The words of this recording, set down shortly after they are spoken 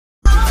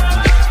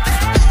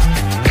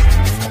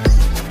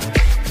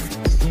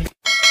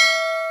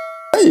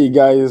Hey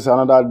guys,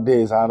 another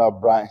day is another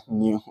brand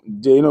new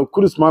day.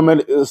 Kudus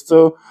Mohammed is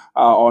still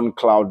on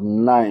cloud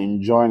nine,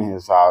 enjoying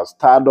his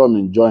stardom,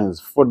 enjoying his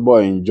football,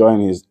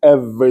 enjoying his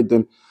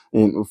everything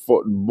in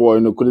football.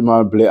 Kudus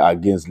Mohammed played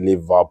against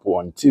Liverpool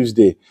on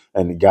Tuesday,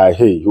 and the guy,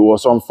 hey, he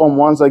was on form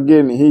once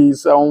again.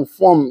 He's on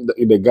form.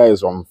 The guy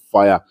is on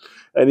fire.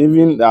 And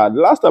even the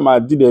last time I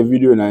did a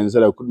video and I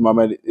said that Kudus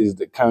Mohammed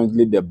is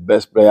currently the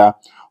best player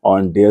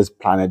on this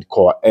planet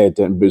called Earth,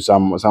 and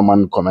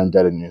someone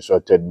commented and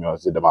insulted me or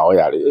said, "Oh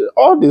yeah,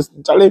 all this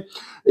Charlie."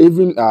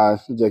 Even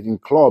Jurgen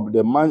Klopp,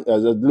 the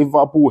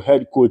Liverpool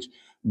head coach,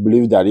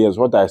 believes that yes,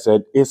 what I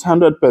said is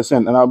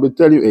 100%, and I'll be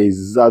telling you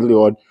exactly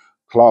what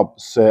Klopp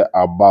said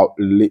about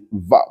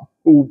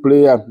Liverpool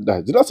player.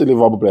 Did I say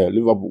Liverpool player?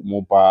 Liverpool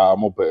Mopa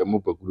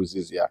Kudus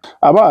is here.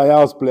 About a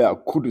house player,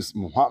 Kudus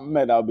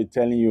Mohammed. I'll be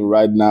telling you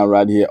right now,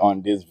 right here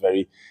on this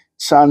very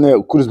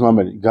channel. Kudus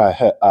Mohammed guy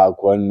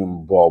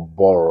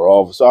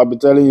so I'll be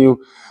telling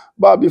you.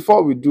 But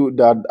before we do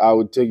that, I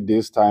will take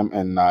this time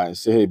and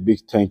say a big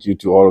thank you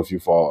to all of you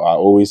for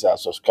always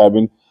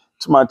subscribing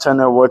to my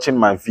channel, watching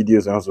my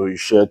videos, and also you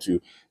share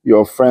to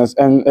your friends.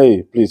 And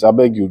hey, please, I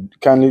beg you,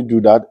 kindly do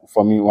that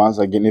for me once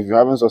again. If you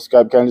haven't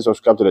subscribed, kindly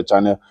subscribe to the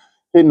channel,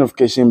 hit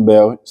notification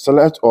bell,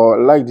 select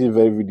or like this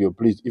very video,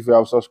 please. If you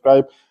have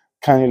subscribed,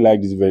 kindly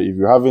like this very, if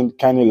you haven't,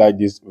 kindly like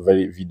this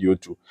very video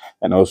too,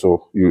 and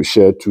also you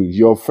share to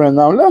your friend.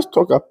 Now let's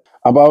talk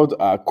about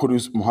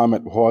Kudus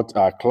Mohammed, what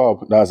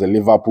Klopp, that's a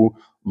Liverpool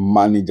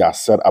manager,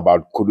 said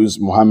about Kudus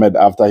Mohammed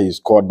after he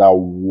scored that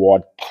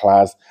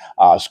world-class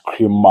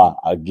screamer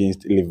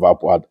against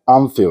Liverpool at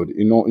Anfield.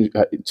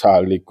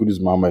 Charlie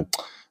Kudus Mohammed,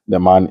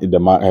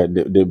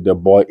 the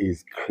boy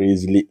is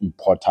crazily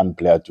important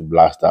player to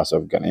Black Stars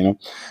of Ghana.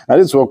 Now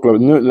this is what Klopp,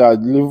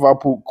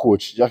 Liverpool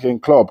coach Jurgen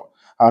Klopp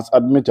has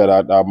admitted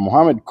that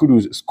Mohamed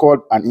Kudus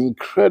scored an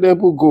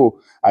incredible goal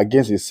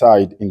against his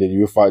side in the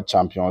UEFA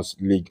Champions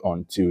League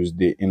on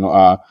Tuesday.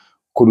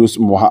 Kudus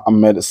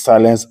Mohammed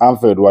silenced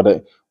Anfield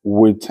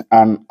with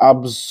an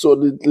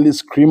absolutely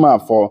screamer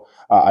for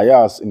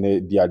Ayers in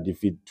their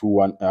defeat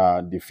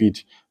 2-1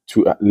 defeat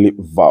to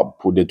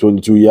Liverpool. The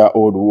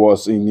 22-year-old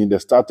was in the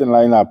starting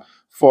lineup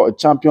for a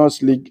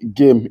Champions League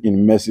game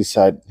in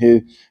Merseyside.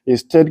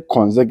 His third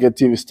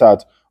consecutive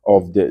start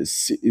of the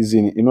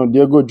season.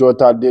 Diego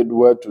Jota did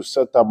well to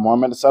set up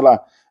Mohamed Salah,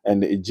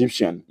 and the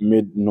Egyptian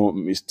made no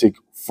mistake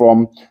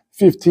from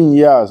 15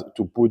 years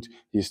to put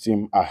his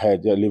team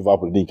ahead.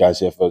 Liverpool didn't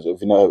catch it first.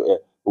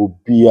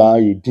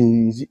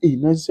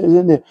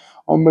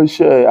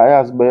 I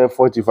asked by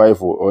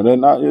 45 or then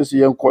let's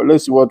see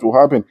what will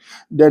happen.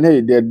 Then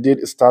hey, they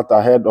did start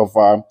ahead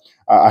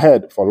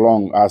for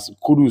long as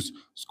Kudus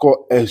scored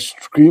a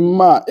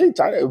screamer. Hey,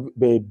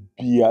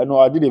 baby,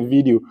 I did a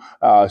video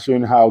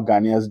showing how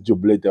Ghanaians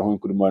jubilated when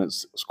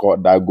Kudus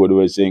scored that goal. They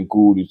were saying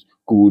Kudus.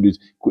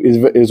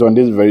 It's on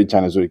this very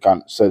channel, so you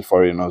can search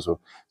for it. And also,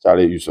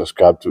 Charlie, you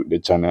subscribe to the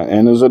channel.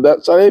 And also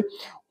that Charlie,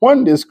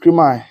 when the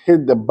screamer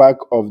hit the back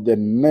of the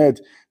net,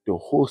 the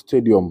whole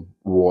stadium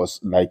was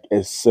like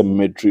a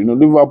cemetery.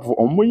 Liverpool,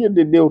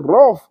 they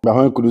rough. But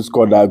when Kudus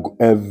scored that goal,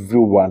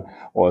 everyone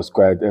was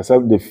quiet,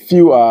 except the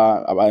few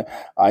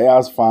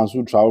Ajax fans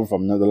who traveled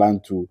from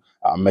Netherlands to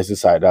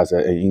Merseyside, that's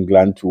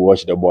England, to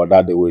watch the ball.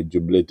 That they were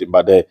jubilating,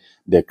 but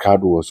the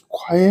crowd was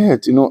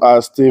quiet.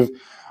 As Steve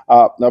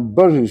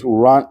Burridge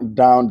ran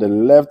down the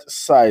left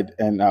side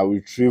and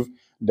retrieved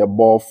the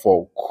ball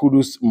for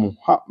Kudus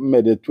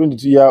Mohammed, the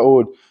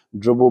 22-year-old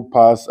dribble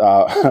past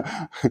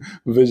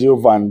Virgil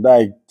van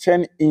Dijk,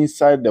 10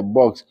 inside the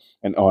box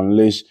and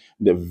unleashed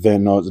the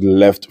venomous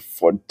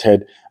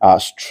left-footed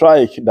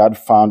strike that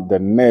found the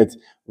net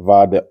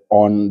via the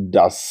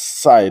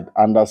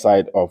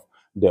underside of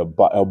the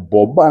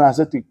Boban. I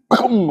said,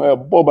 "Come,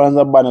 Boban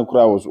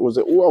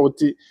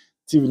was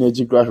TV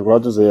Neji crash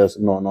to say yes,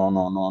 no.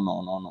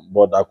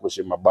 But that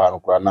question my bar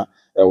no.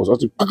 It was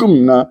also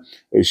na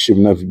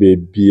shimna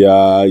baby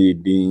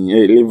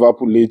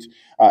Liverpool late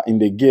in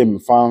the game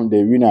found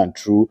the winner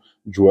through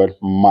Joel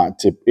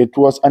Matip. It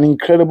was an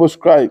incredible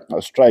strike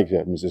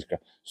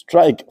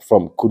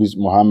from Kudus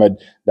Mohammed.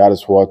 That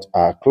is what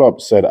Klopp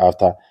said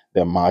after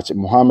the match.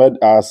 Mohamed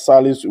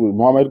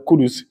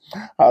Kudus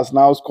has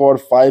now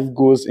scored 5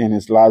 goals in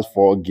his last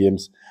 4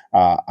 games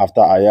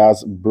after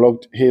Ayaz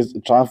blocked his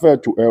transfer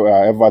to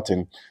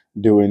Everton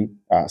during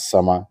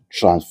summer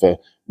transfer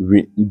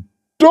window.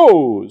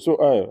 So,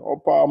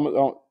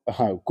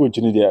 coach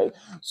in there.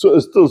 So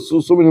still,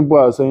 so many people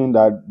are saying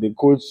that the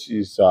coach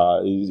is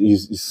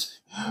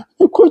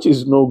the coach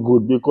is no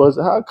good, because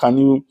how can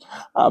you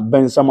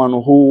bench someone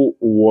who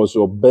was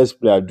your best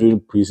player during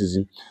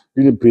preseason?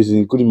 During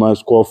preseason, Kudus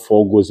scored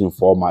 4 goals in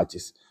 4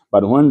 matches.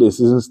 But when the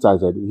season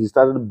started, he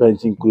started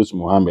benching Kudus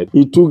Mohammed.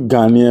 He took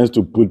Ghanaians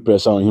to put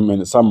pressure on him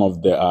and some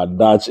of the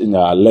Dutch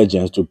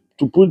legends to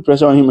put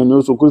pressure on him. And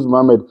also Kudus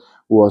Mohammed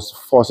was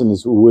forcing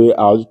his way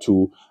out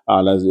to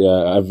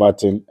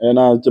Everton.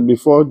 And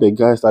before the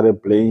guy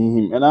started playing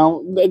him, and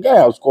now the guy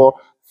has scored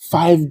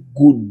 5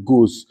 good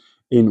goals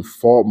in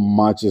 4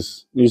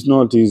 matches. It's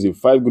not easy.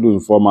 5 good goals in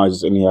 4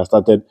 matches, and he has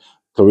started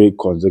 3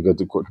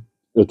 consecutive goals.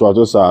 It was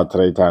just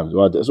 3 times.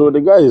 So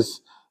the guy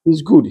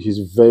he's good. He's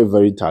very,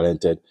 very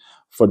talented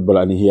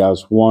footballer, and he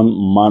has won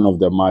man of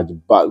the match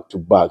back to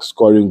back,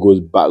 scoring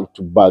goals back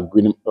to back,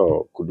 winning.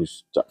 Oh,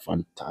 Kudus,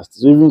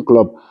 fantastic. So even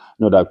Klopp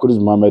know that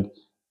Kudus Mohammed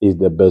is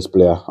the best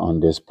player on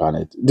this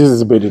planet. This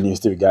is Bedu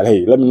News TV, guy.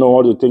 Hey, let me know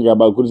what you think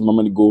about Kudus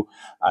Mohammed go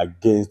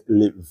against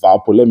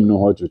Liverpool. Let me know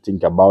what you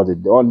think about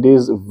it on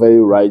this very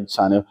right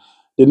channel.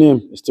 The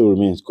name still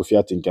remains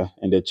Kofi Tinker,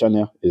 and the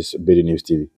channel is Bedu News TV.